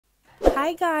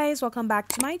Hi guys, welcome back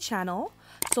to my channel.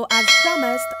 So as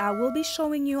promised, I will be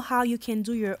showing you how you can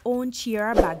do your own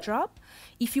Chiara backdrop.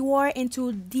 If you are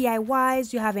into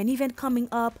DIYs, you have an event coming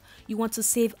up, you want to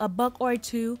save a buck or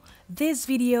two, this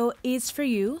video is for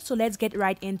you. So let's get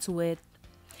right into it.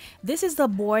 This is the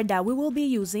board that we will be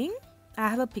using. I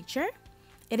have a picture.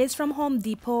 It is from Home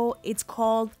Depot. It's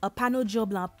called a panneau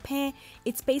blanc peint.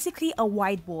 It's basically a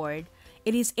whiteboard.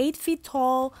 It is 8 feet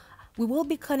tall. We will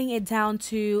be cutting it down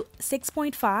to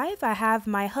 6.5. I have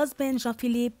my husband,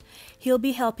 Jean-Philippe. He'll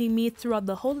be helping me throughout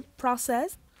the whole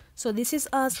process. So this is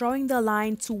us drawing the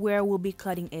line to where we'll be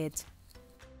cutting it.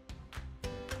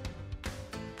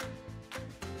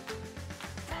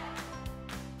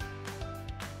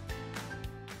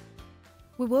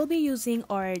 We will be using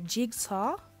our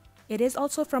jigsaw. It is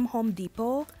also from Home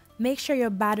Depot. Make sure your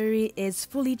battery is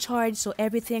fully charged so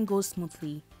everything goes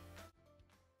smoothly.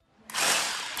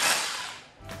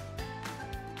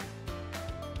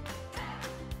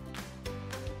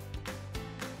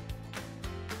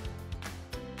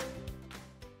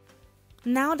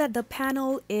 Now that the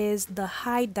panel is the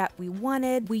height that we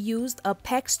wanted, we used a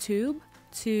PEX tube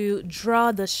to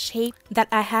draw the shape that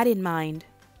I had in mind.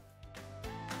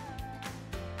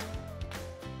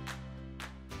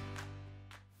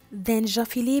 Then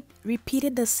Jean-Philippe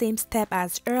repeated the same step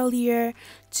as earlier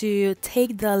to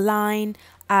take the line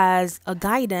as a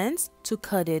guidance to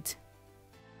cut it.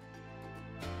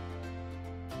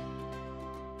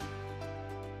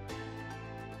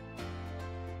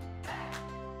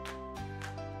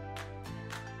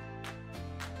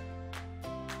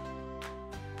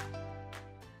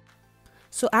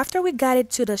 So after we got it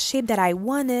to the shape that I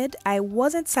wanted, I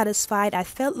wasn't satisfied. I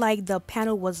felt like the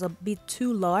panel was a bit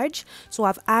too large. So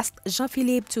I've asked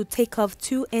Jean-Philippe to take off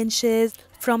 2 inches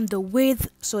from the width.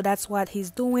 So that's what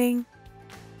he's doing.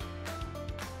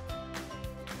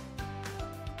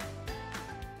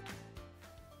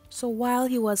 So while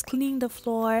he was cleaning the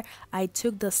floor, I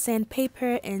took the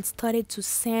sandpaper and started to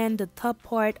sand the top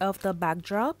part of the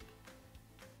backdrop.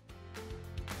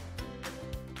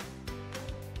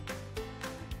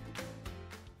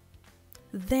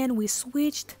 Then we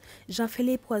switched.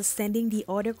 Jean-Philippe was sanding the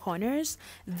other corners.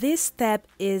 This step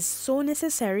is so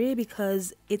necessary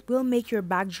because it will make your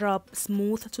backdrop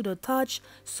smooth to the touch,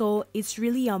 so it's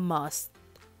really a must.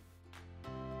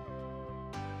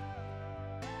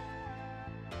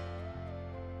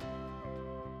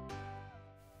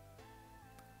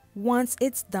 Once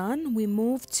it's done, we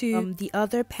move to the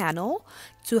other panel.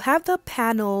 To have the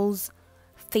panels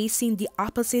facing the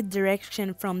opposite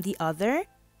direction from the other,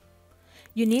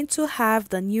 you need to have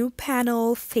the new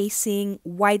panel facing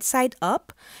white side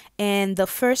up and the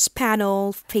first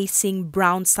panel facing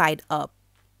brown side up.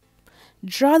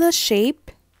 Draw the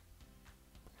shape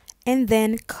and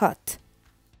then cut.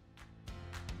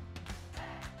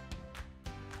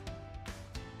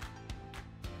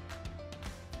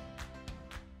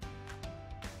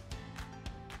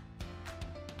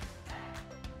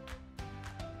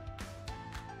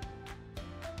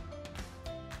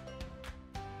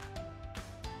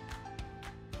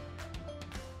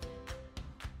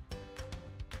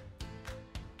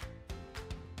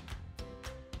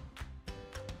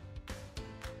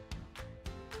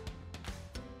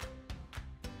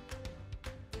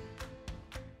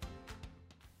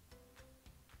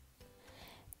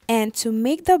 And to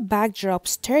make the backdrop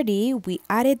sturdy, we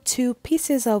added 2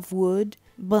 pieces of wood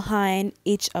behind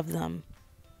each of them.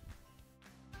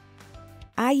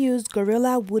 I used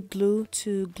Gorilla Wood Glue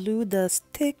to glue the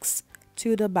sticks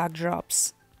to the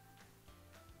backdrops.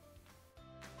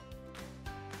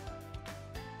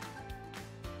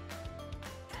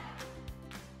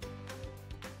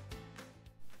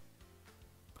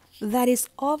 That is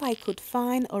all I could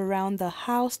find around the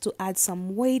house to add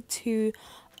some weight to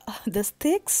the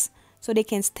sticks so they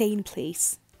can stay in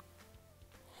place.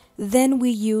 Then we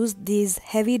used these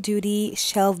heavy-duty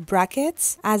shelf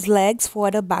brackets as legs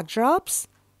for the backdrops.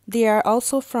 They are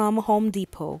also from Home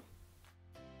Depot.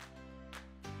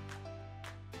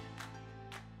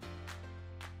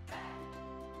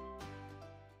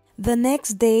 The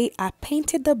next day I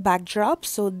painted the backdrop,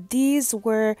 so these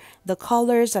were the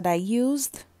colors that I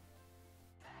used.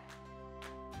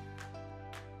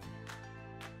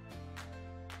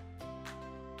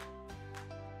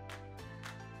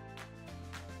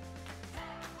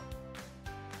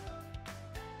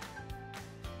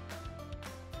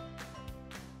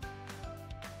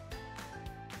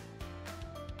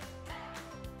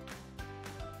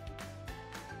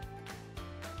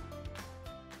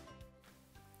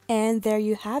 And there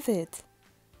you have it.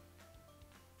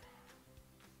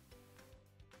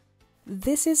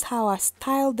 this is how I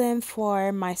styled them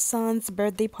for my son's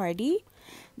birthday party.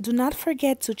 Do not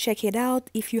forget to check it out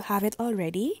if you haven't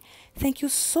already. Thank you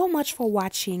so much for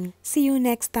watching. See you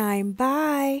next time.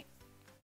 Bye.